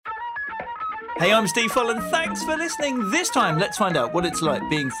Hey, I'm Steve Folland. Thanks for listening. This time, let's find out what it's like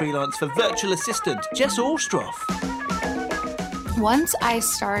being freelance for virtual assistant Jess Ostroff. Once I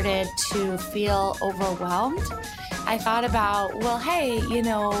started to feel overwhelmed, I thought about, well, hey,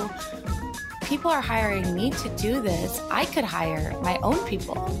 people are hiring me to do this. I could hire my own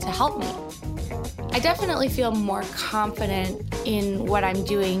people to help me. I definitely feel more confident in what I'm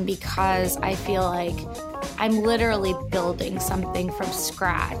doing because I feel like I'm literally building something from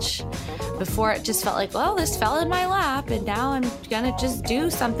scratch. Before it just felt like, well, this fell in my lap and now I'm gonna just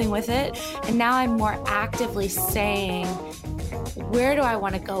do something with it. And now I'm more actively saying, where do I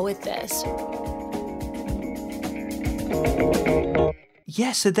want to go with this?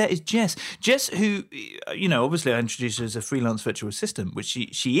 Yes, so there is Jess. Jess, who, obviously I introduced her as a freelance virtual assistant, which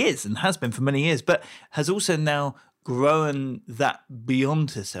she is and has been for many years, but has also now grown that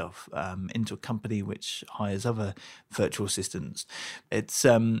beyond herself into a company which hires other virtual assistants. It's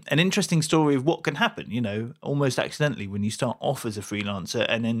an interesting story of what can happen, almost accidentally when you start off as a freelancer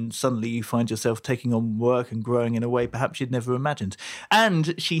and then suddenly you find yourself taking on work and growing in a way perhaps you'd never imagined.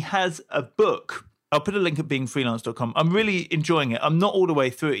 And she has a book. I'll put a link at beingfreelance.com. I'm really enjoying it. I'm not all the way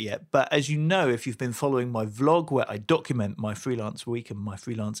through it yet, but as you know, if you've been following my vlog where I document my freelance week and my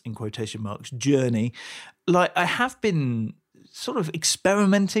freelance in quotation marks journey, I have been sort of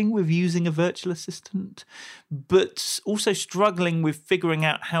experimenting with using a virtual assistant, but also struggling with figuring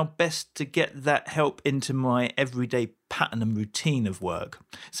out how best to get that help into my everyday pattern and routine of work.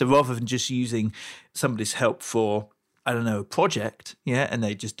 So rather than just using somebody's help for a project, and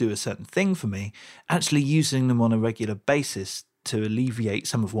they just do a certain thing for me, actually using them on a regular basis to alleviate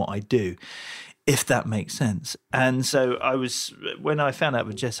some of what I do, if that makes sense. And so when I found out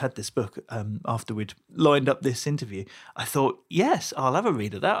that Jess had this book, after we'd lined up this interview, I thought, yes, I'll have a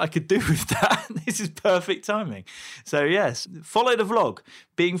read of that. I could do with that. This is perfect timing. So yes, follow the vlog,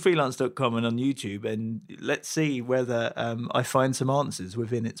 beingfreelance.com and on YouTube, and let's see whether I find some answers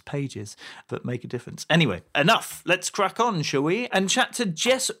within its pages that make a difference. Anyway, enough. Let's crack on, shall we? And chat to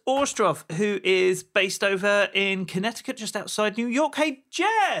Jess Ostroff, who is based over in Connecticut, just outside New York. Hey,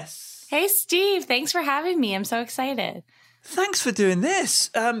 Jess! Hey, Steve. Thanks for having me. I'm so excited. Thanks for doing this.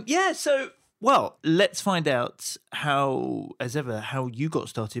 Well, let's find out how you got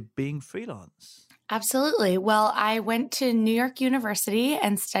started being freelance. Absolutely. Well, I went to New York University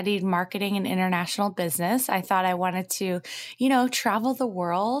and studied marketing and international business. I thought I wanted to, travel the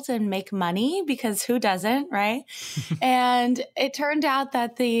world and make money because who doesn't, right? And it turned out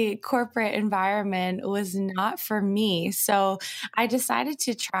that the corporate environment was not for me. So I decided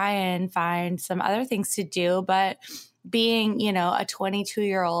to try and find some other things to do, but being, a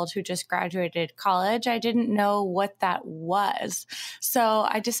 22-year-old who just graduated college, I didn't know what that was. So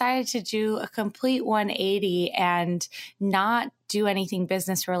I decided to do a complete 180 and not do anything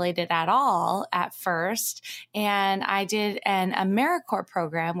business related at all at first. And I did an AmeriCorps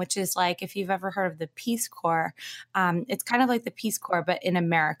program, which is like, if you've ever heard of the Peace Corps, it's kind of like the Peace Corps, but in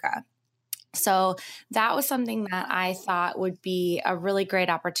America. So that was something that I thought would be a really great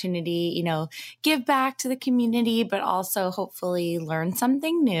opportunity, give back to the community, but also hopefully learn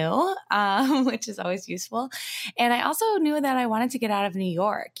something new, which is always useful. And I also knew that I wanted to get out of New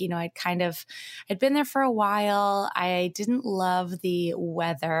York. I'd been there for a while. I didn't love the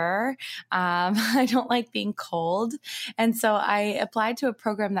weather. I don't like being cold. And so I applied to a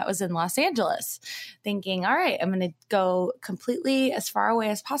program that was in Los Angeles, thinking, all right, I'm going to go completely as far away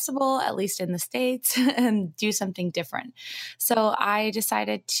as possible, at least in the States, and do something different. So I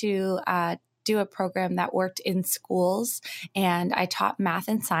decided to do a program that worked in schools, and I taught math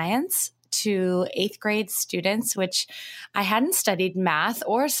and science to 8th grade students, which I hadn't studied math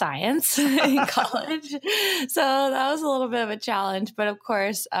or science in college. So that was a little bit of a challenge. But of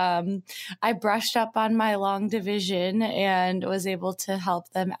course, I brushed up on my long division and was able to help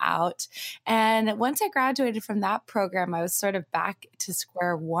them out. And once I graduated from that program, I was sort of back to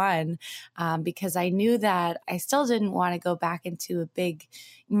square one because I knew that I still didn't want to go back into a big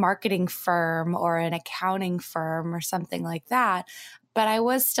marketing firm or an accounting firm or something like that. But I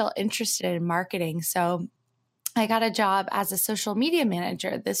was still interested in marketing. So I got a job as a social media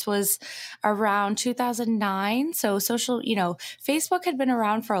manager. This was around 2009. So Facebook had been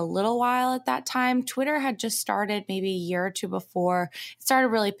around for a little while at that time. Twitter had just started maybe a year or two before. It started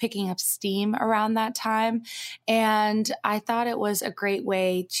really picking up steam around that time. And I thought it was a great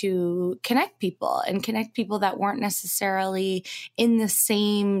way to connect people that weren't necessarily in the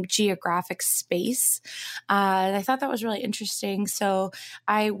same geographic space. I thought that was really interesting. So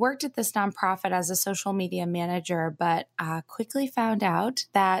I worked at this nonprofit as a social media manager manager, but quickly found out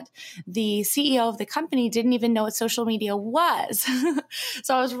that the CEO of the company didn't even know what social media was.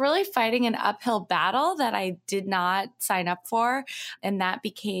 So I was really fighting an uphill battle that I did not sign up for. And that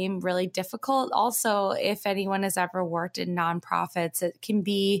became really difficult. Also, if anyone has ever worked in nonprofits, it can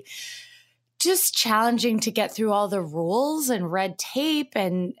be just challenging to get through all the rules and red tape,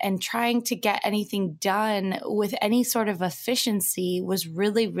 and trying to get anything done with any sort of efficiency was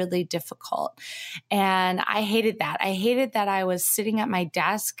really, really difficult. And I hated that. I hated that I was sitting at my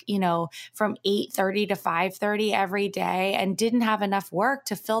desk, from 8:30 to 5:30 every day and didn't have enough work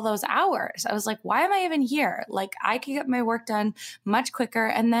to fill those hours. I was like, why am I even here? Like, I could get my work done much quicker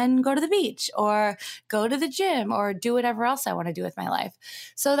and then go to the beach or go to the gym or do whatever else I want to do with my life.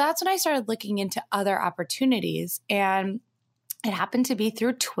 So that's when I started looking into other opportunities. And it happened to be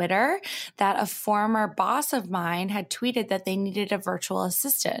through Twitter that a former boss of mine had tweeted that they needed a virtual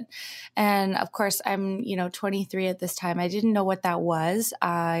assistant. And of course, I'm, 23 at this time. I didn't know what that was.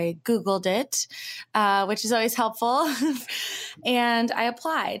 I Googled it, which is always helpful. And I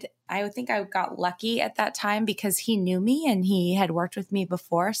applied. I think I got lucky at that time because he knew me and he had worked with me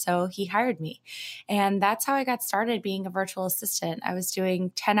before. So he hired me. And that's how I got started being a virtual assistant. I was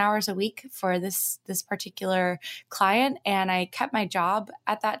doing 10 hours a week for this particular client. And I kept my job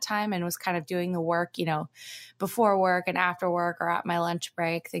at that time and was kind of doing the work, before work and after work or at my lunch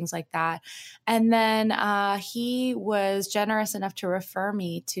break, things like that. And then he was generous enough to refer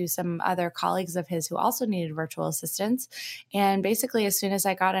me to some other colleagues of his who also needed virtual assistants. And basically, as soon as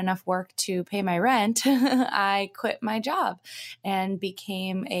I got enough work to pay my rent, I quit my job and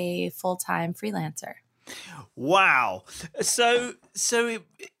became a full-time freelancer. Wow. So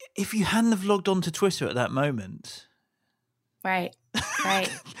if you hadn't have logged on to Twitter at that moment. Right. I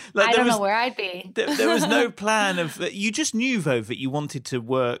don't know where I'd be. There was no plan of, you just knew though that you wanted to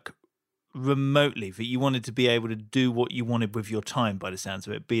work remotely, that you wanted to be able to do what you wanted with your time, by the sounds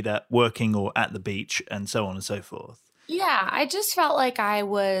of it, be that working or at the beach and so on and so forth. Yeah, I just felt like I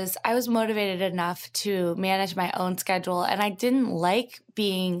was motivated enough to manage my own schedule, and I didn't like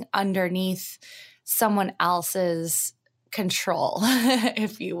being underneath someone else's control,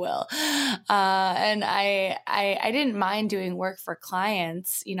 if you will. And I didn't mind doing work for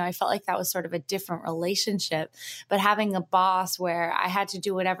clients. I felt like that was sort of a different relationship, but having a boss where I had to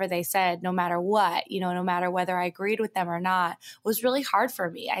do whatever they said, no matter what, no matter whether I agreed with them or not, was really hard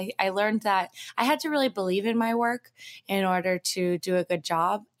for me. I learned that I had to really believe in my work in order to do a good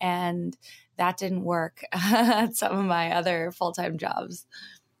job. And that didn't work at some of my other full-time jobs.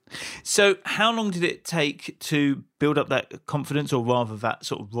 So how long did it take to build up that confidence, or rather that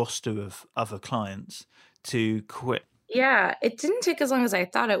sort of roster of other clients, to quit? Yeah, it didn't take as long as I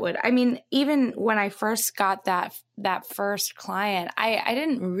thought it would. I mean, even when I first got that first client, I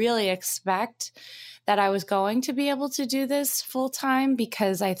didn't really expect that I was going to be able to do this full time,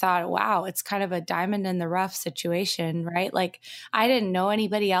 because I thought, wow, it's kind of a diamond in the rough situation, right? Like, I didn't know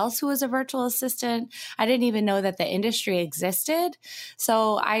anybody else who was a virtual assistant. I didn't even know that the industry existed.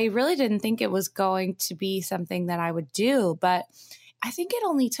 So I really didn't think it was going to be something that I would do. But I think it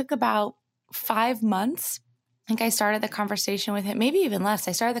only took about 5 months. I think I started the conversation with him, maybe even less.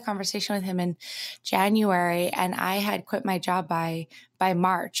 I started the conversation with him in January, and I had quit my job by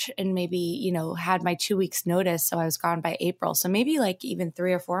March, and maybe, had my 2 weeks notice. So I was gone by April. So maybe like even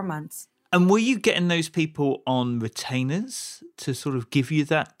 3 or 4 months. And were you getting those people on retainers to sort of give you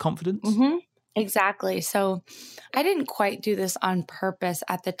that confidence? Mm-hmm. Exactly. So I didn't quite do this on purpose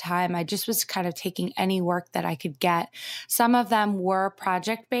at the time. I just was kind of taking any work that I could get. Some of them were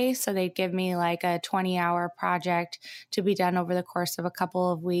project-based, so they'd give me like a 20-hour project to be done over the course of a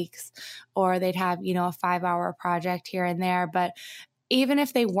couple of weeks, or they'd have, a 5-hour project here and there. But even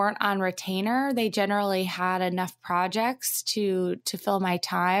if they weren't on retainer, they generally had enough projects to fill my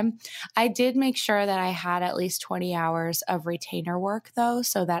time. I did make sure that I had at least 20 hours of retainer work, though,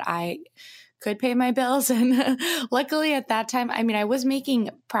 so that I could pay my bills. And luckily at that time, I was making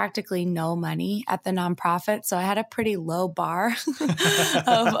practically no money at the nonprofit. So I had a pretty low bar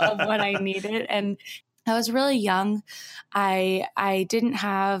of what I needed. And I was really young. I didn't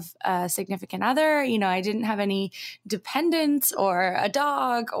have a significant other, I didn't have any dependents or a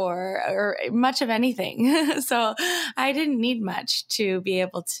dog or much of anything. So I didn't need much to be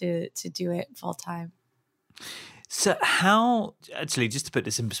able to do it full time. So actually, just to put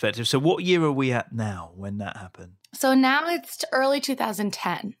this in perspective, so what year are we at now when that happened? So now it's early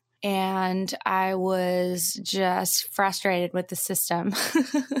 2010. and I was just frustrated with the system.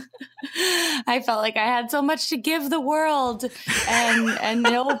 I felt like I had so much to give the world and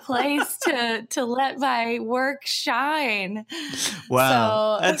no place to let my work shine.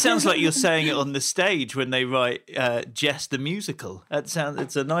 Wow. That sounds like you're saying it on the stage when they write Jess the Musical. It's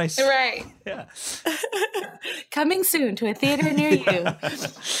a nice... Right. Yeah. Coming soon to a theater near you.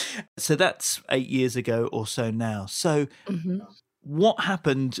 So that's 8 years ago or so now. So what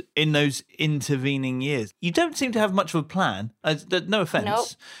happened in those intervening years? You don't seem to have much of a plan. No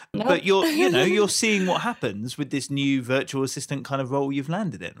offense. Nope. But you're seeing what happens with this new virtual assistant kind of role you've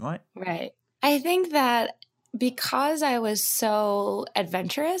landed in, right? Right. I think that because I was so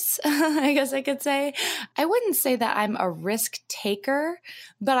adventurous, I guess I could say, I wouldn't say that I'm a risk taker,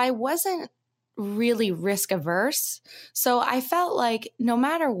 but I wasn't really risk averse. So I felt like no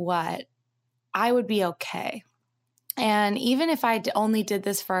matter what, I would be okay. And even if I only did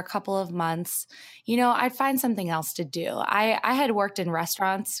this for a couple of months, I'd find something else to do. I had worked in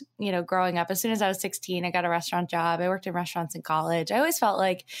restaurants, growing up. As soon as I was 16, I got a restaurant job. I worked in restaurants in college. I always felt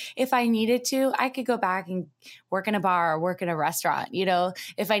like if I needed to, I could go back and work in a bar or work in a restaurant,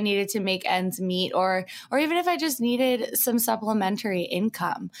 if I needed to make ends meet or even if I just needed some supplementary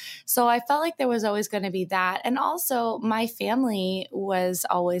income. So I felt like there was always going to be that. And also my family was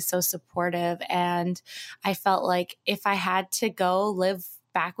always so supportive. And I felt like if I had to go live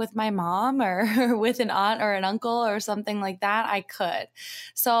back with my mom or with an aunt or an uncle or something like that, I could.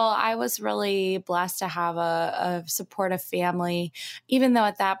 So I was really blessed to have a supportive family, even though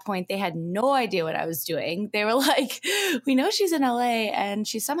at that point they had no idea what I was doing. They were like, we know she's in LA and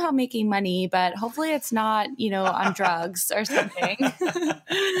she's somehow making money, but hopefully it's not, on drugs or something. Because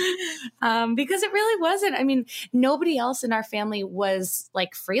it really wasn't. I mean, nobody else in our family was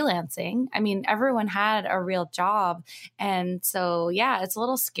like freelancing. I mean, everyone had a real job. And so, yeah, it's a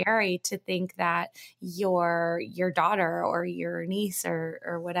little scary to think that your daughter or your niece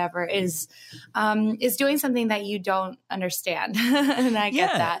or whatever is doing something that you don't understand. And I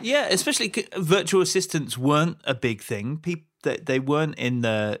get that. Yeah, especially virtual assistants weren't a big thing. They weren't in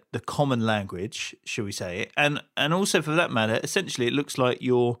the common language, shall we say? And also for that matter, essentially, it looks like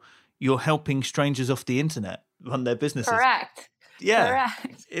you're helping strangers off the internet run their businesses. Correct. Yeah,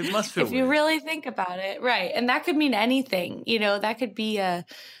 correct. It must feel if you really think about it, right? And that could mean anything. That could be a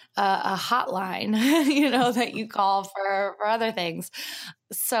hotline, that you call for other things.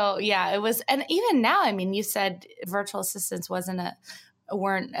 So yeah, it was. And even now, I mean, you said virtual assistants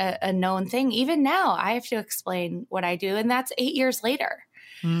weren't a known thing. Even now, I have to explain what I do, and that's 8 years later.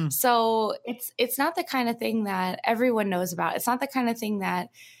 So it's not the kind of thing that everyone knows about. It's not the kind of thing that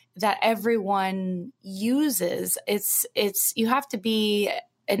everyone uses. It's you have to be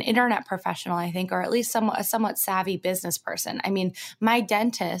an internet professional, I think, or at least a somewhat savvy business person. I mean, my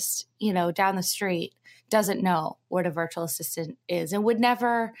dentist, down the street doesn't know what a virtual assistant is and would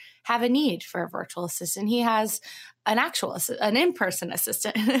never have a need for a virtual assistant. He has an in-person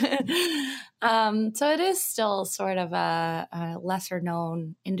assistant. So it is still sort of a lesser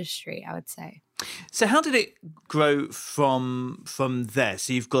known industry, I would say. So how did it grow from there?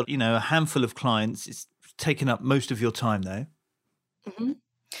 So you've got, a handful of clients. It's taken up most of your time though. Mm-hmm.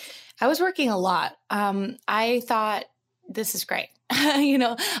 I was working a lot. I thought, this is great.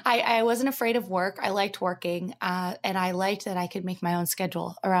 I wasn't afraid of work. I liked working, and I liked that I could make my own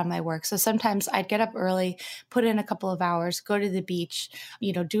schedule around my work. So sometimes I'd get up early, put in a couple of hours, go to the beach,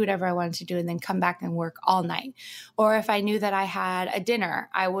 do whatever I wanted to do, and then come back and work all night. Or if I knew that I had a dinner,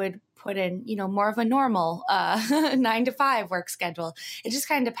 I would put in, more of a normal 9 to 5 work schedule. It just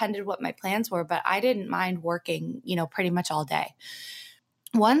kind of depended what my plans were, but I didn't mind working, pretty much all day.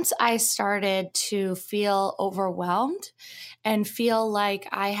 Once I started to feel overwhelmed and feel like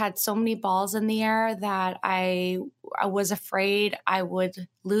I had so many balls in the air that I was afraid I would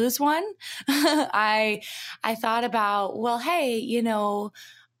lose one, I thought about, well, hey,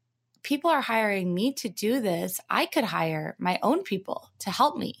 people are hiring me to do this. I could hire my own people to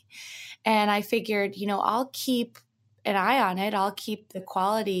help me. And I figured, I'll keep an eye on it. I'll keep the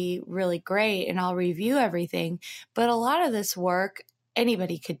quality really great and I'll review everything. But a lot of this work,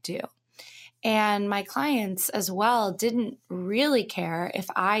 anybody could do. And my clients as well didn't really care if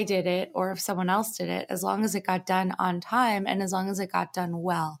I did it or if someone else did it, as long as it got done on time and as long as it got done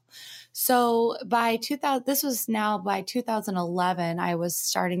well. So by 2011, I was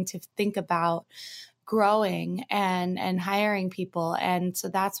starting to think about growing and hiring people. And so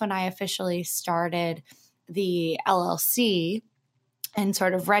that's when I officially started the LLC and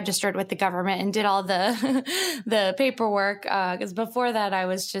sort of registered with the government and did all the paperwork. Because before that, I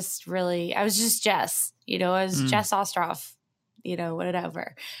was just Jess, I was Jess Ostroff,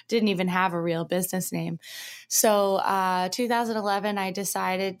 whatever. Didn't even have a real business name. So 2011, I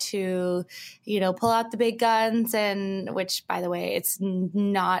decided to, pull out the big guns, and which, by the way, it's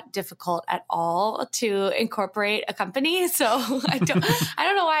not difficult at all to incorporate a company. So I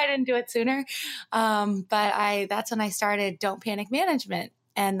don't know why I didn't do it sooner. But that's when I started Don't Panic Management.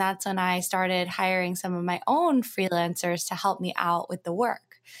 And that's when I started hiring some of my own freelancers to help me out with the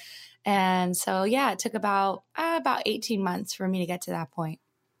work. And so, it took about 18 months for me to get to that point.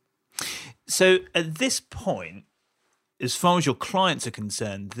 So at this point, as far as your clients are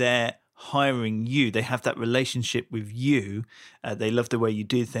concerned, they're hiring you. They have that relationship with you. They love the way you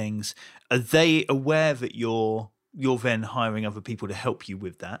do things. Are they aware that you're then hiring other people to help you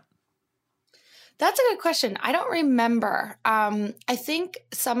with that? That's a good question. I don't remember. I think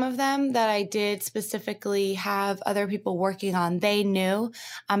some of them that I did specifically have other people working on, they knew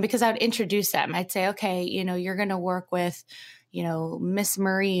because I would introduce them. I'd say, okay, you're going to work with, Miss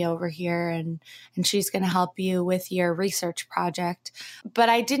Marie over here, and she's going to help you with your research project. But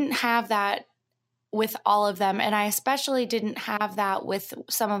I didn't have that with all of them. And I especially didn't have that with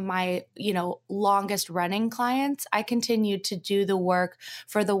some of my, longest running clients. I continued to do the work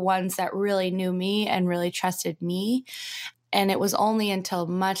for the ones that really knew me and really trusted me. And it was only until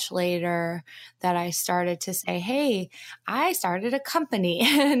much later that I started to say, hey, I started a company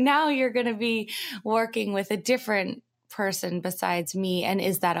and now you're going to be working with a different person besides me, and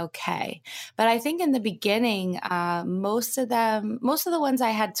is that okay? But I think in the beginning, most of the ones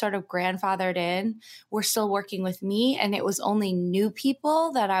I had sort of grandfathered in were still working with me, and it was only new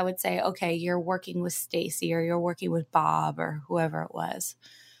people that I would say, okay, you're working with Stacy, or you're working with Bob, or whoever it was.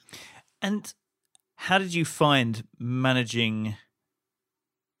 And how did you find managing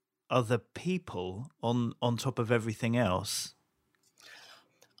other people on top of everything else?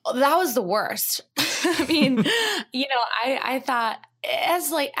 That was the worst. I mean, I thought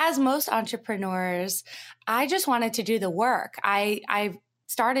as most entrepreneurs, I just wanted to do the work. I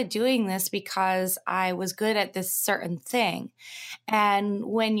started doing this because I was good at this certain thing. And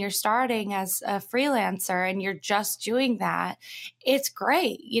when you're starting as a freelancer and you're just doing that, it's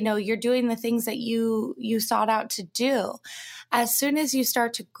great. You're doing the things that you sought out to do. As soon as you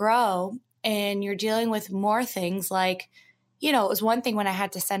start to grow and you're dealing with more things like, it was one thing when I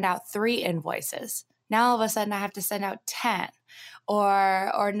had to send out 3 invoices. Now all of a sudden I have to send out 10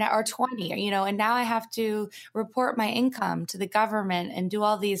 or 20, and now I have to report my income to the government and do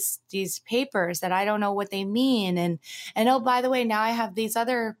all these papers that I don't know what they mean. And oh, by the way, now I have these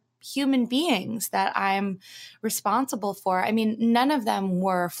other human beings that I'm responsible for. I mean, none of them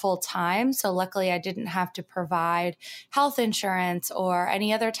were full time. So luckily I didn't have to provide health insurance or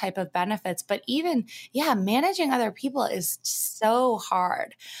any other type of benefits. But even, managing other people is so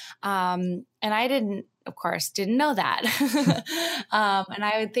hard. And I didn't know that. And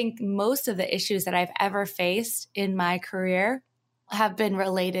I would think most of the issues that I've ever faced in my career have been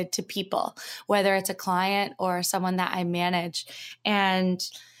related to people, whether it's a client or someone that I manage. And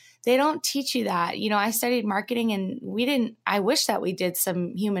they don't teach you that. I studied marketing, and I wish that we did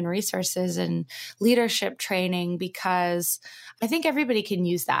some human resources and leadership training, because I think everybody can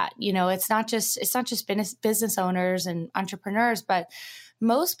use that. It's not just business owners and entrepreneurs, but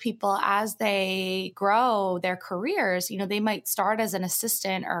most people, as they grow their careers, they might start as an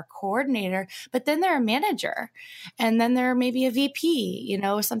assistant or a coordinator, but then they're a manager, and then they're maybe a VP,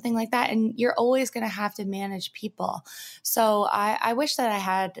 something like that. And you're always going to have to manage people. So I wish that I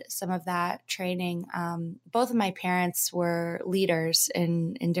had some of that training. Both of my parents were leaders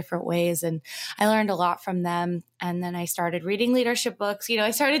in different ways, and I learned a lot from them. And then I started reading leadership books. I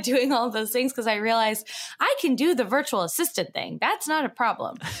started doing all those things because I realized I can do the virtual assistant thing. That's not a problem.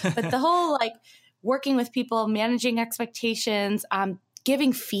 But the whole working with people, managing expectations,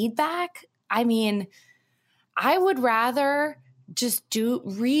 giving feedback. I mean, I would rather just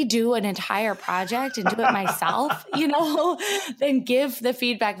redo an entire project and do it myself, than give the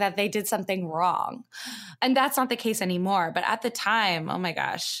feedback that they did something wrong. And that's not the case anymore. But at the time, oh my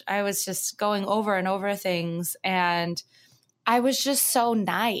gosh, I was just going over and over things, and I was just so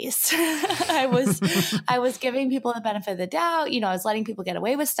nice. I was giving people the benefit of the doubt. I was letting people get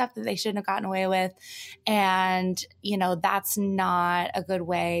away with stuff that they shouldn't have gotten away with. And, that's not a good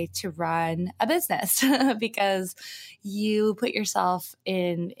way to run a business because you put yourself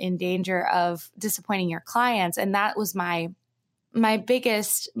in danger of disappointing your clients. And that was my my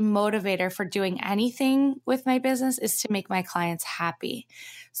biggest motivator for doing anything with my business is to make my clients happy.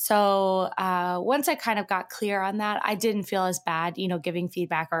 So once I kind of got clear on that, I didn't feel as bad, giving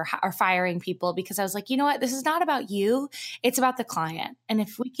feedback or firing people, because I was like, you know what, this is not about you. It's about the client. And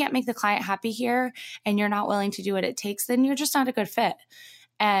if we can't make the client happy here and you're not willing to do what it takes, then you're just not a good fit.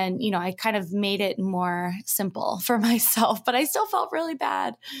 And, I kind of made it more simple for myself, but I still felt really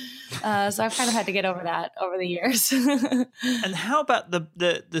bad. So I've kind of had to get over that over the years. And how about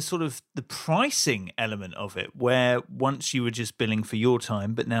the sort of the pricing element of it, where once you were just billing for your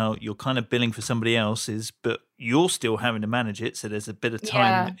time, but now you're kind of billing for somebody else's, but you're still having to manage it. So there's a bit of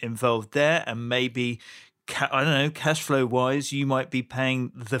time involved there, and maybe I don't know, cash flow wise, you might be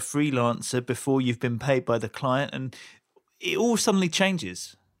paying the freelancer before you've been paid by the client, and it all suddenly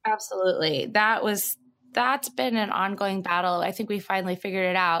changes. Absolutely. That's been an ongoing battle. I think we finally figured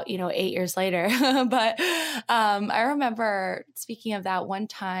it out, 8 years later. But I remember, speaking of that, one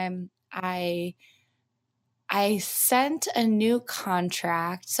time I sent a new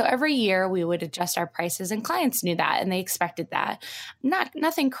contract. So every year we would adjust our prices, and clients knew that and they expected that.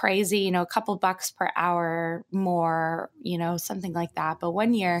 Nothing crazy, a couple bucks per hour more, something like that. But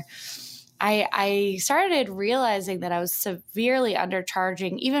one year I started realizing that I was severely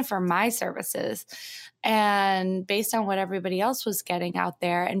undercharging even for my services. And based on what everybody else was getting out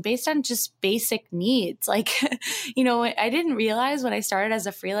there, and based on just basic needs, like, I didn't realize when I started as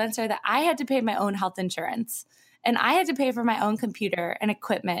a freelancer that I had to pay my own health insurance and I had to pay for my own computer and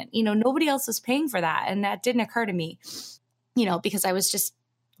equipment. Nobody else was paying for that. And that didn't occur to me, because I was just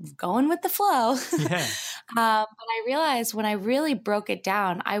going with the flow. Yeah. But I realized when I really broke it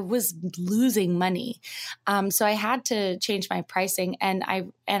down, I was losing money. So I had to change my pricing, and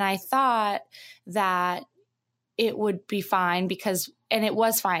I thought that it would be fine and it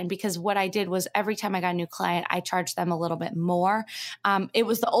was fine, because what I did was every time I got a new client, I charged them a little bit more. It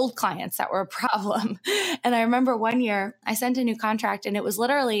was the old clients that were a problem. And I remember one year I sent a new contract, and it was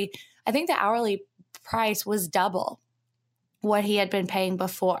literally, I think the hourly price was double what he had been paying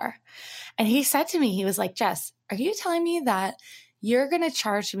before. And he said to me, he was like, Jess, are you telling me that you're going to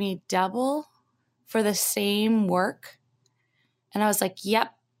charge me double for the same work? And I was like,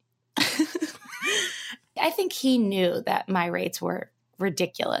 yep. I think he knew that my rates were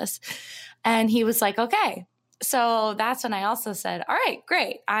ridiculous. And he was like, okay. So that's when I also said, all right,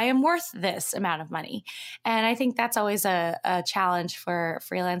 great. I am worth this amount of money. And I think that's always a challenge for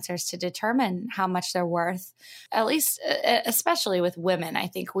freelancers to determine how much they're worth, at least, especially with women. I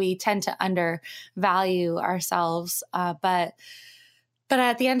think we tend to undervalue ourselves. But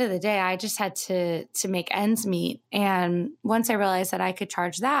at the end of the day, I just had to make ends meet. And once I realized that I could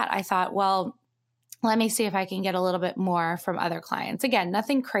charge that, I thought, well, let me see if I can get a little bit more from other clients. Again,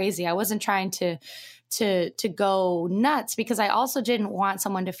 nothing crazy. I wasn't trying to go nuts, because I also didn't want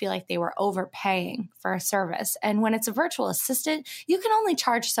someone to feel like they were overpaying for a service. And when it's a virtual assistant, you can only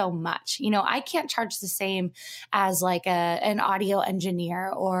charge so much. I can't charge the same as like an audio engineer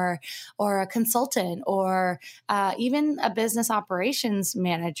or a consultant or even a business operations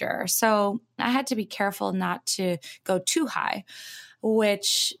manager. So I had to be careful not to go too high.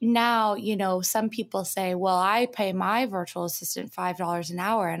 Which now, some people say, well, I pay my virtual assistant $5 an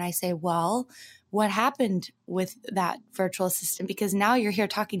hour. And I say, well, what happened with that virtual assistant? Because now you're here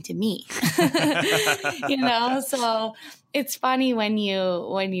talking to me, so it's funny when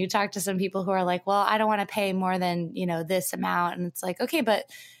you talk to some people who are like, well, I don't want to pay more than, this amount. And it's like, okay, but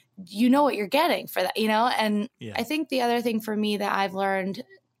you know what you're getting for that, And yeah. I think the other thing for me that I've learned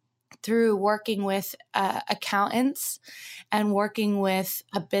through working with accountants and working with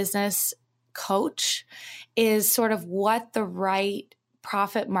a business coach is sort of what the right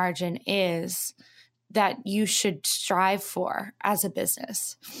profit margin is that you should strive for as a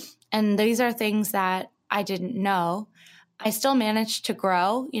business. And these are things that I didn't know. I still managed to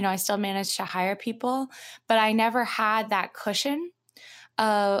grow, I still managed to hire people, but I never had that cushion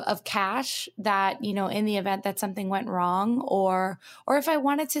of cash that, in the event that something went wrong, or if I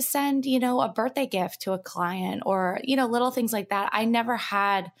wanted to send, a birthday gift to a client, or, little things like that. I never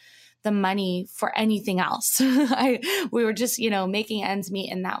had the money for anything else. We were just, making ends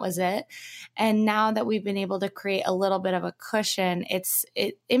meet, and that was it. And now that we've been able to create a little bit of a cushion,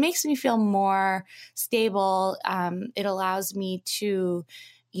 it makes me feel more stable. It allows me to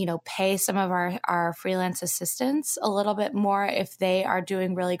pay some of our freelance assistants a little bit more if they are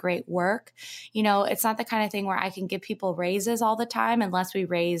doing really great work. It's not the kind of thing where I can give people raises all the time unless we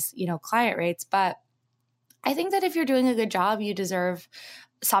raise, client rates. But I think that if you're doing a good job, you deserve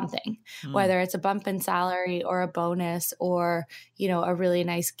something, whether it's a bump in salary or a bonus or, a really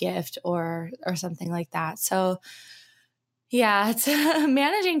nice gift or something like that. So Yeah, it's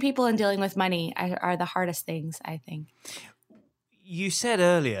managing people and dealing with money are the hardest things, I think. You said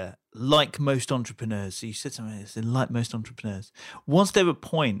earlier, like most entrepreneurs, so you said something like this, like most entrepreneurs. Was there a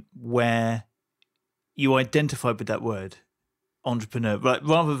point where you identified with that word, entrepreneur, right,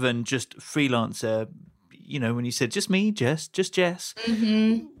 rather than just freelancer, when you said just me, Jess, just Jess,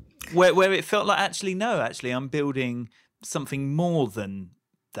 where it felt like, actually, no, actually, I'm building something more than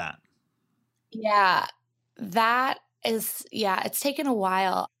that? Yeah, it's taken a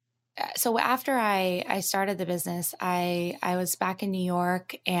while. So after I started the business, I was back in New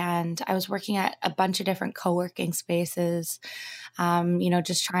York and I was working at a bunch of different co-working spaces,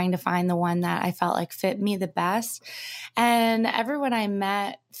 just trying to find the one that I felt like fit me the best. And everyone I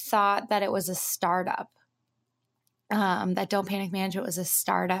met thought that it was a startup. That Don't Panic Management was a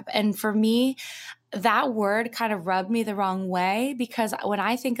startup. And for me, that word kind of rubbed me the wrong way, because when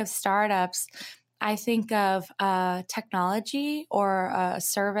I think of startups, I think of technology or a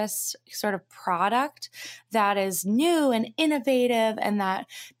service sort of product that is new and innovative and that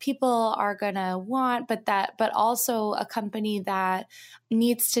people are going to want, but also a company that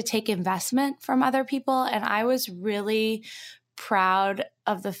needs to take investment from other people. And I was really proud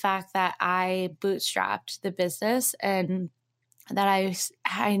of the fact that I bootstrapped the business and that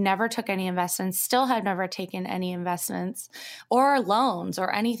I never took any investments, still have never taken any investments or loans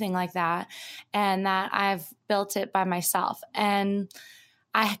or anything like that, and that I've built it by myself. And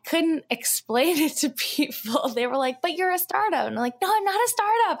I couldn't explain it to people. They were like, but you're a startup. And I'm like, no, I'm not a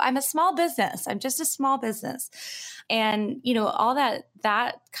startup. I'm a small business. I'm just a small business. And, all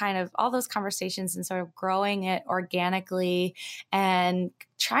that kind of, all those conversations and sort of growing it organically and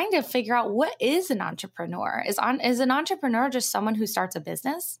trying to figure out, what is an entrepreneur? Is an entrepreneur just someone who starts a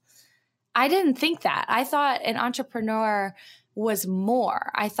business? I didn't think that. I thought an entrepreneur was more.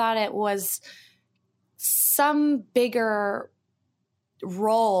 I thought it was some bigger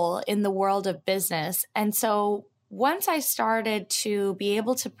role in the world of business. And so once I started to be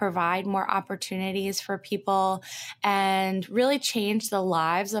able to provide more opportunities for people and really change the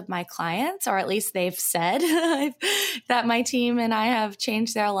lives of my clients, or at least they've said that my team and I have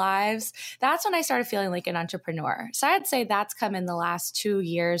changed their lives, that's when I started feeling like an entrepreneur. So I'd say that's come in the last 2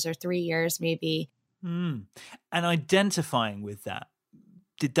 years or 3 years, maybe. And identifying with that,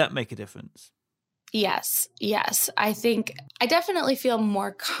 did that make a difference? Yes. I think I definitely feel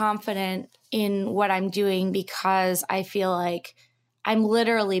more confident in what I'm doing because I feel like I'm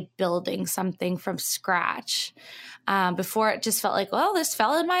literally building something from scratch. Before it just felt like, well, this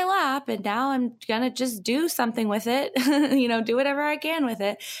fell in my lap and now I'm going to just do something with it, do whatever I can with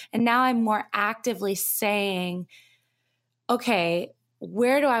it. And now I'm more actively saying, okay,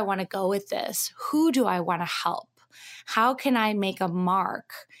 where do I want to go with this? Who do I want to help? How can I make a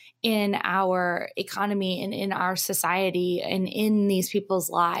mark in our economy and in our society and in these people's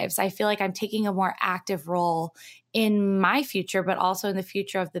lives? I feel like I'm taking a more active role in my future, but also in the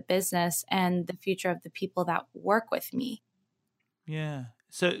future of the business and the future of the people that work with me. Yeah.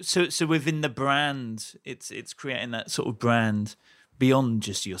 So within the brand, it's creating that sort of brand beyond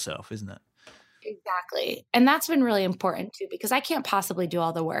just yourself, isn't it? Exactly. And that's been really important too, because I can't possibly do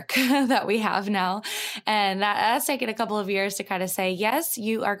all the work that we have now. And that's taken a couple of years to kind of say, yes,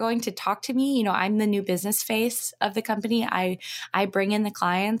 you are going to talk to me. I'm the new business face of the company. I bring in the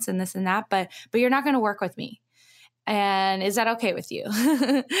clients and this and that, but you're not going to work with me. And is that okay with you?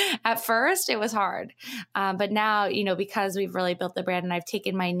 At first, it was hard. But now, because we've really built the brand and I've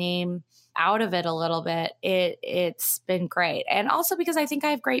taken my name out of it a little bit, it's been great. And also because I think I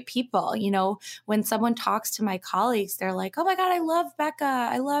have great people. When someone talks to my colleagues, they're like, oh my God, I love Becca.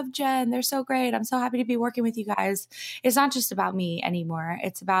 I love Jen. They're so great. I'm so happy to be working with you guys. It's not just about me anymore.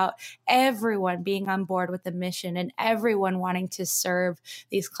 It's about everyone being on board with the mission and everyone wanting to serve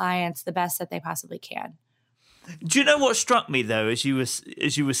these clients the best that they possibly can. Do you know what struck me though, as you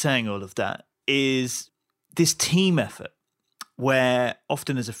were saying all of that, is this team effort, where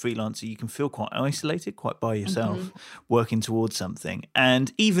often as a freelancer you can feel quite isolated, quite by yourself, working towards something.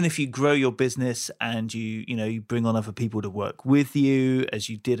 And even if you grow your business and you bring on other people to work with you, as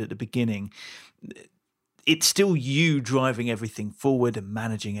you did at the beginning, it's still you driving everything forward and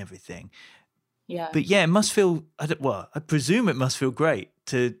managing everything. Yeah. But yeah, it must feel, I presume it must feel great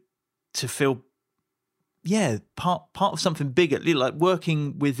to feel, part of something bigger, like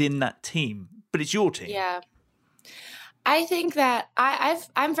working within that team, but it's your team. Yeah. I think that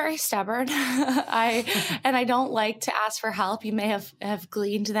I'm very stubborn. I don't like to ask for help. You may have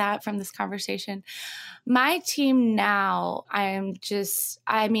gleaned that from this conversation. My team now, I've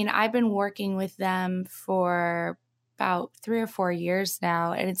been working with them for about 3 or 4 years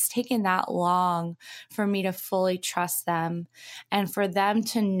now, and it's taken that long for me to fully trust them and for them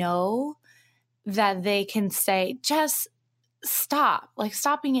to know that they can say, just stop, like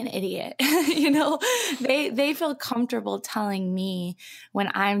stop being an idiot. They feel comfortable telling me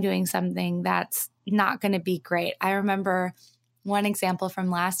when I'm doing something that's not going to be great. I remember one example from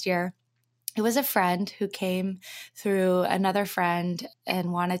last year. It was a friend who came through another friend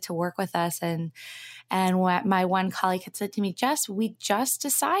and wanted to work with us. And what my one colleague had said to me, Jess, we just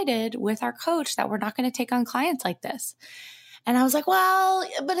decided with our coach that we're not going to take on clients like this. And I was like, well,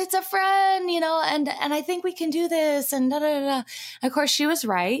 but it's a friend, and I think we can do this and da, da, da, da. Of course, she was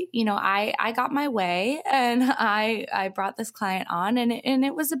right. I got my way and I brought this client on and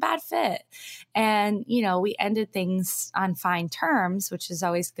it was a bad fit. And, we ended things on fine terms, which is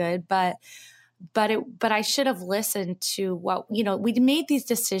always good. But I should have listened to what, we made these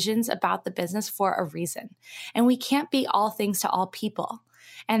decisions about the business for a reason. And we can't be all things to all people.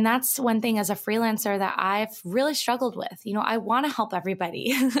 And that's one thing as a freelancer that I've really struggled with. I want to help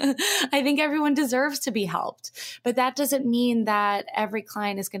everybody. I think everyone deserves to be helped, but that doesn't mean that every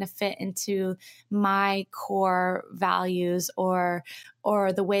client is going to fit into my core values or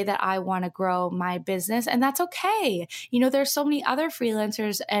the way that I want to grow my business. And that's okay. There's so many other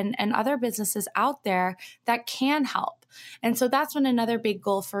freelancers and other businesses out there that can help. And so that's been another big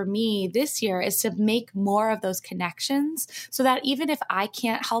goal for me this year is to make more of those connections so that even if I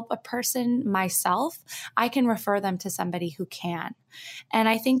can't help a person myself, I can refer them to somebody who can. And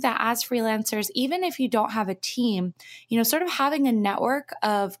I think that as freelancers, even if you don't have a team, sort of having a network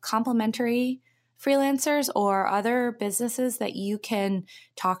of complementary freelancers or other businesses that you can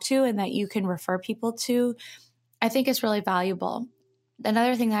talk to and that you can refer people to, I think is really valuable.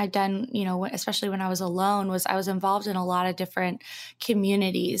 Another thing that I've done, especially when I was alone, was I was involved in a lot of different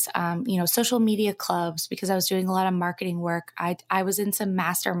communities, social media clubs, because I was doing a lot of marketing work. I was in some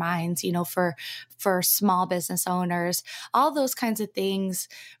masterminds, for small business owners. All those kinds of things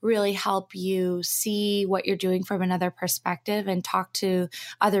really help you see what you're doing from another perspective and talk to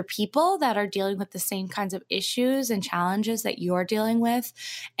other people that are dealing with the same kinds of issues and challenges that you're dealing with.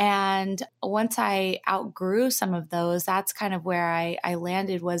 And once I outgrew some of those, that's kind of where I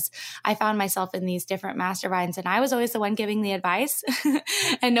landed. Was I found myself in these different masterminds and I was always the one giving the advice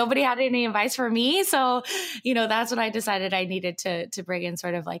and nobody had any advice for me. So, that's when I decided I needed to bring in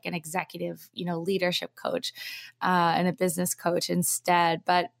sort of like an executive, leadership coach and a business coach instead.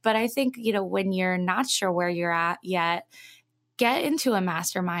 But I think, when you're not sure where you're at yet, get into a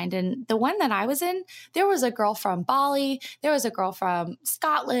mastermind. And the one that I was in, there was a girl from Bali, there was a girl from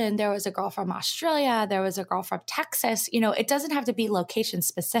Scotland, there was a girl from Australia, there was a girl from Texas. It doesn't have to be location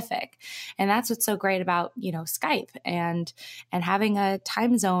specific. And that's what's so great about, Skype and having a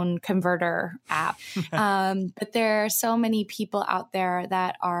time zone converter app. But there are so many people out there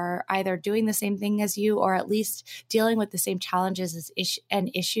that are either doing the same thing as you, or at least dealing with the same challenges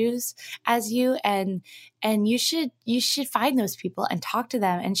and issues as you. And you should find those people and talk to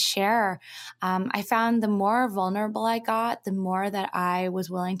them and share. I found the more vulnerable I got, the more that I was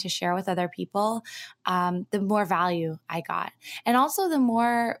willing to share with other people, the more value I got. And also the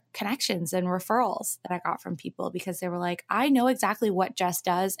more connections and referrals that I got from people, because they were like, I know exactly what Jess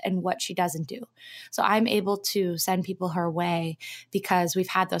does and what she doesn't do. So I'm able to send people her way because we've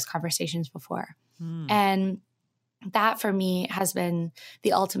had those conversations before. And that for me has been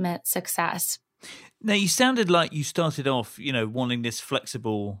the ultimate success. Now, you sounded like you started off, wanting this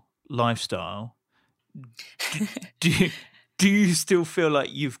flexible lifestyle. Do you still feel like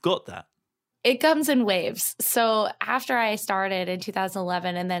you've got that? It comes in waves. So after I started in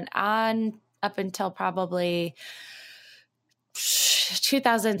 2011 and then up until probably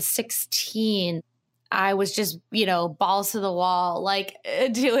 2016, I was just, balls to the wall, like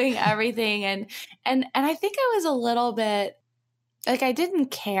doing everything. And I think I was a little bit like, I didn't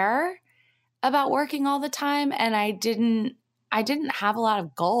care about working all the time. And I didn't have a lot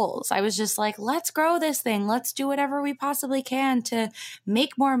of goals. I was just like, let's grow this thing. Let's do whatever we possibly can to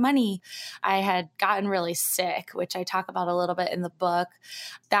make more money. I had gotten really sick, which I talk about a little bit in the book.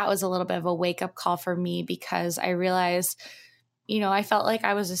 That was a little bit of a wake-up call for me because I realized, I felt like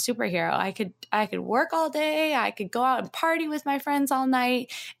I was a superhero. I could work all day. I could go out and party with my friends all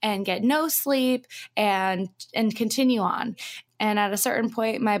night and get no sleep and continue on. And at a certain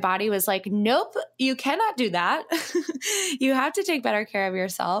point, my body was like, nope, you cannot do that. You have to take better care of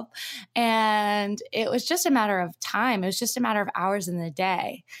yourself. And it was just a matter of time. It was just a matter of hours in the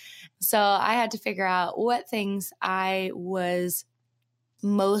day. So I had to figure out what things I was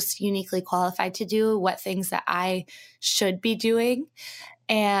most uniquely qualified to do, what things that I should be doing,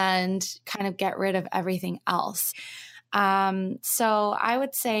 and kind of get rid of everything else. So I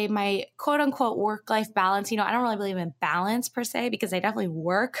would say my quote unquote work-life balance, I don't really believe in balance per se, because I definitely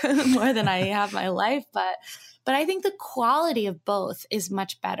work more than I have my life, but I think the quality of both is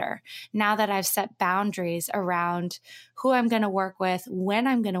much better now that I've set boundaries around who I'm going to work with, when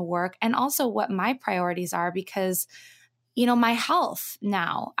I'm going to work, and also what my priorities are, because my health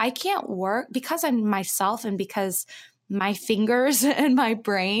now, I can't work because I'm myself and because my fingers and my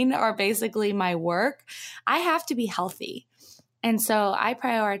brain are basically my work. I have to be healthy. And so I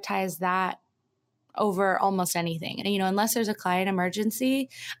prioritize that over almost anything. And, unless there's a client emergency,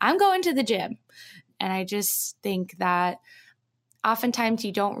 I'm going to the gym. And I just think that oftentimes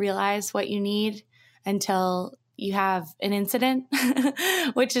you don't realize what you need until you have an incident,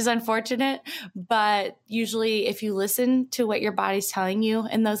 which is unfortunate. But usually if you listen to what your body's telling you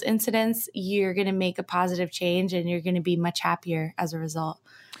in those incidents, you're going to make a positive change and you're going to be much happier as a result.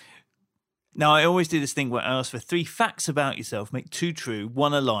 Now, I always do this thing where I ask for 3 facts about yourself, make 2 true,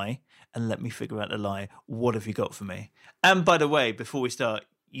 1 a lie, and let me figure out the lie. What have you got for me? And by the way, before we start,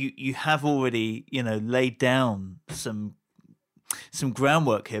 you have already, laid down some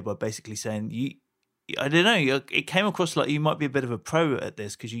groundwork here by basically saying I don't know, it came across like you might be a bit of a pro at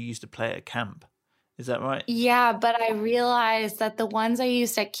this because you used to play at camp. Is that right? Yeah, but I realized that the ones I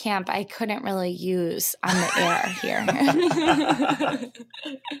used at camp, I couldn't really use on the air here.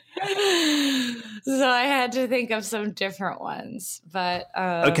 So I had to think of some different ones. But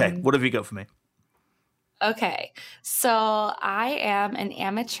okay, what have you got for me? Okay, so I am an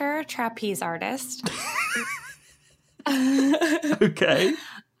amateur trapeze artist. Okay.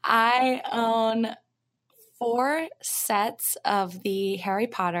 I own 4 sets of the Harry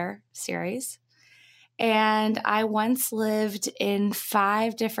Potter series. And I once lived in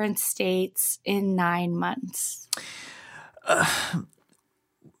 5 different states in 9 months.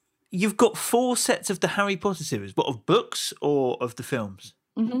 You've got 4 sets of the Harry Potter series. What, of books or of the films?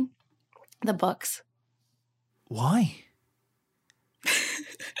 Mm-hmm. The books. Why?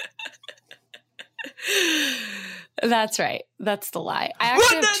 That's right. That's the lie. I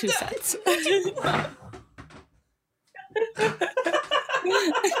actually have 2 sets.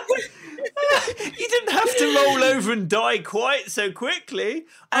 You didn't have to roll over and die quite so quickly.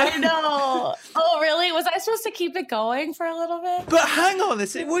 I know. Oh, really? Was I supposed to keep it going for a little bit? But hang on.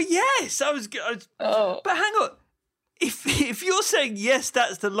 Well, yes. Oh. But hang on. If you're saying yes,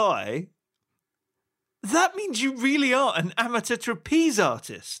 that's the lie, that means you really are an amateur trapeze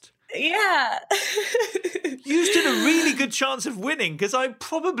artist. Yeah. You stood a really good chance of winning because I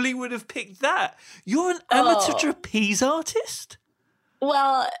probably would have picked that. You're an amateur trapeze artist?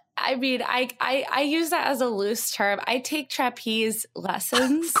 Well, I mean, I use that as a loose term. I take trapeze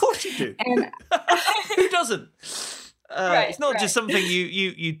lessons. Of course you do. And who doesn't? It's not just something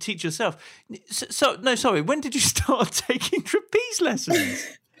you teach yourself. Sorry. When did you start taking trapeze lessons?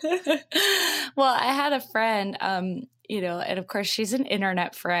 Well, I had a friend, and of course she's an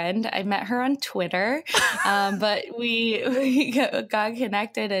internet friend. I met her on Twitter, but we got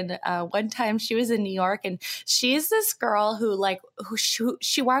connected. And one time she was in New York, and she's this girl who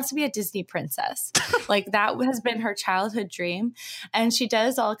she wants to be a Disney princess. Like that has been her childhood dream, and she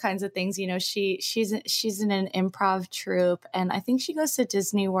does all kinds of things. She's in an improv troupe, and I think she goes to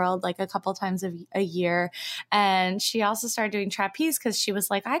Disney World like a couple times a year. And she also started doing trapeze because she was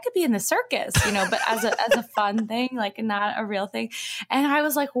like, I could be in the circus, but as a fun thing, like not a real thing. And I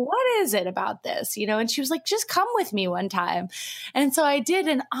was like, what is it about this? And she was like, just come with me one time. And so I did.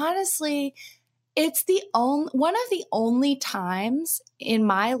 And honestly, it's one of the only times in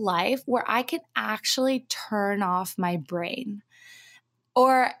my life where I can actually turn off my brain.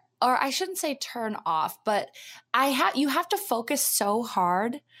 Or I shouldn't say turn off, but you have to focus so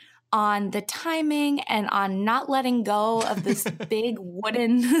hard on the timing and on not letting go of this big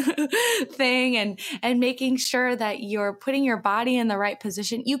wooden thing and making sure that you're putting your body in the right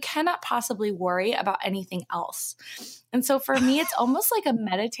position. You cannot possibly worry about anything else. And so for me, it's almost like a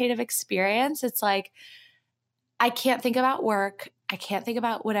meditative experience. It's like, I can't think about work. I can't think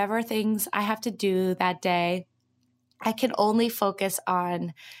about whatever things I have to do that day. I can only focus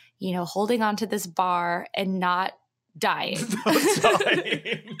on, holding onto this bar and not dying.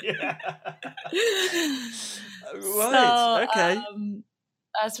 Yeah. Right. Okay.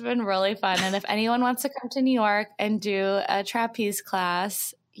 That's been really fun. And if anyone wants to come to New York and do a trapeze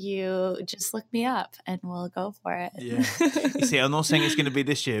class, you just look me up and we'll go for it. Yeah. You see, I'm not saying it's going to be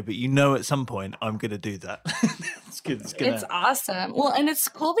this year, but at some point I'm going to do that. It's good. It's awesome. Well, and it's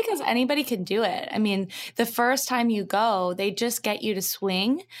cool because anybody can do it. I mean, the first time you go, they just get you to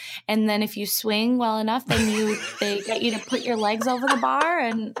swing. And then if you swing well enough, then they get you to put your legs over the bar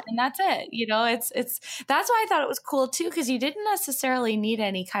and that's it. You know, it's that's why I thought it was cool too, because you didn't necessarily need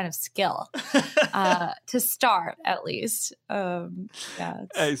any kind of skill to start, at least.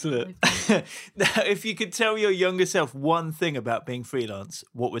 Excellent. Now, if you could tell your younger self one thing about being freelance,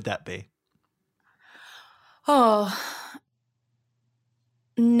 what would that be? Oh,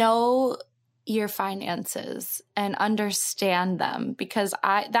 know your finances and understand them, because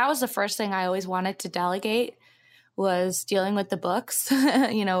that was the first thing I always wanted to delegate, was dealing with the books,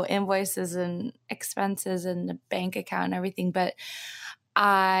 you know, invoices and expenses and the bank account and everything. But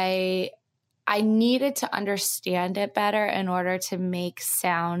I needed to understand it better in order to make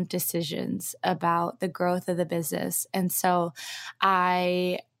sound decisions about the growth of the business. And so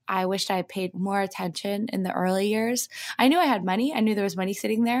I wished I paid more attention in the early years. I knew I had money. I knew there was money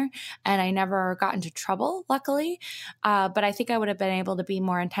sitting there, and I never got into trouble, luckily. But I think I would have been able to be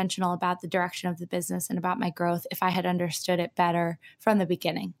more intentional about the direction of the business and about my growth if I had understood it better from the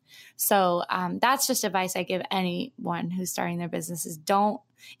beginning. So that's just advice I give anyone who's starting their business: is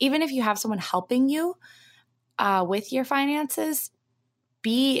even if you have someone helping you with your finances,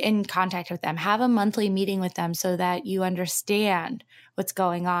 be in contact with them. Have a monthly meeting with them so that you understand what's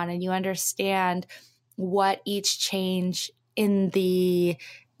going on and you understand what each change in the,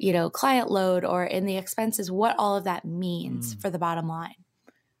 you know, client load or in the expenses, what all of that means for the bottom line.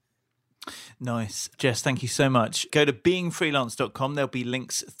 Nice. Jess, thank you so much. Go to beingfreelance.com. There'll be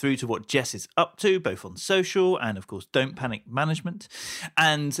links through to what Jess is up to, both on social and, of course, Don't Panic Management,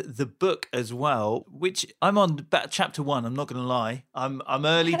 and the book as well, which I'm on about chapter 1. I'm not going to lie. I'm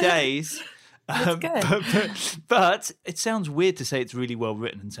early days. But it sounds weird to say it's really well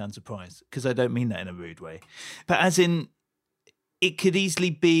written and sound surprised, because I don't mean that in a rude way. But as in, it could easily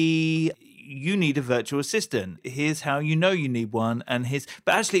be, you need a virtual assistant. Here's how you know you need one.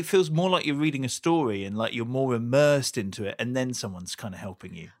 But actually it feels more like you're reading a story and like you're more immersed into it, and then someone's kind of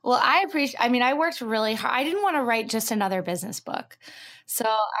helping you. Well, I worked really hard. I didn't want to write just another business book. So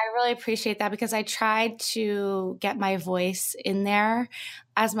I really appreciate that, because I tried to get my voice in there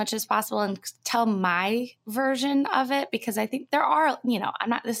as much as possible and tell my version of it, because I think there are, you know,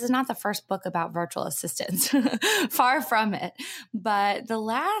 this is not the first book about virtual assistants, far from it. But the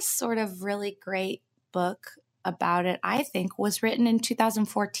last sort of really great book about it, I think, was written in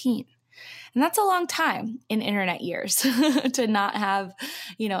 2014. And that's a long time in internet years to not have,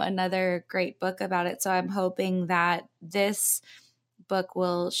 you know, another great book about it. So I'm hoping that this book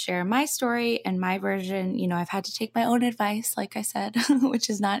will share my story and my version. You know, I've had to take my own advice, like I said, which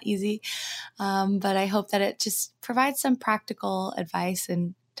is not easy. But I hope that it just provides some practical advice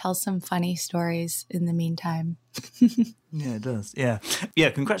and tells some funny stories in the meantime. Yeah, it does. Yeah.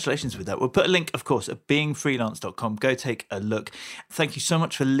 Congratulations with that. We'll put a link, of course, at beingfreelance.com. Go take a look. Thank you so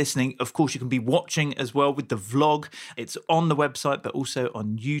much for listening. Of course, you can be watching as well with the vlog. It's on the website, but also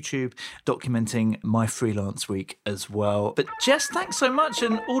on YouTube, documenting my freelance week as well. But Jess, thanks so much,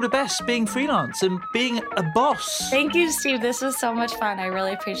 and all the best being freelance and being a boss. Thank you, Steve. This was so much fun. I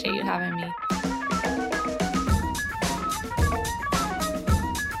really appreciate you having me.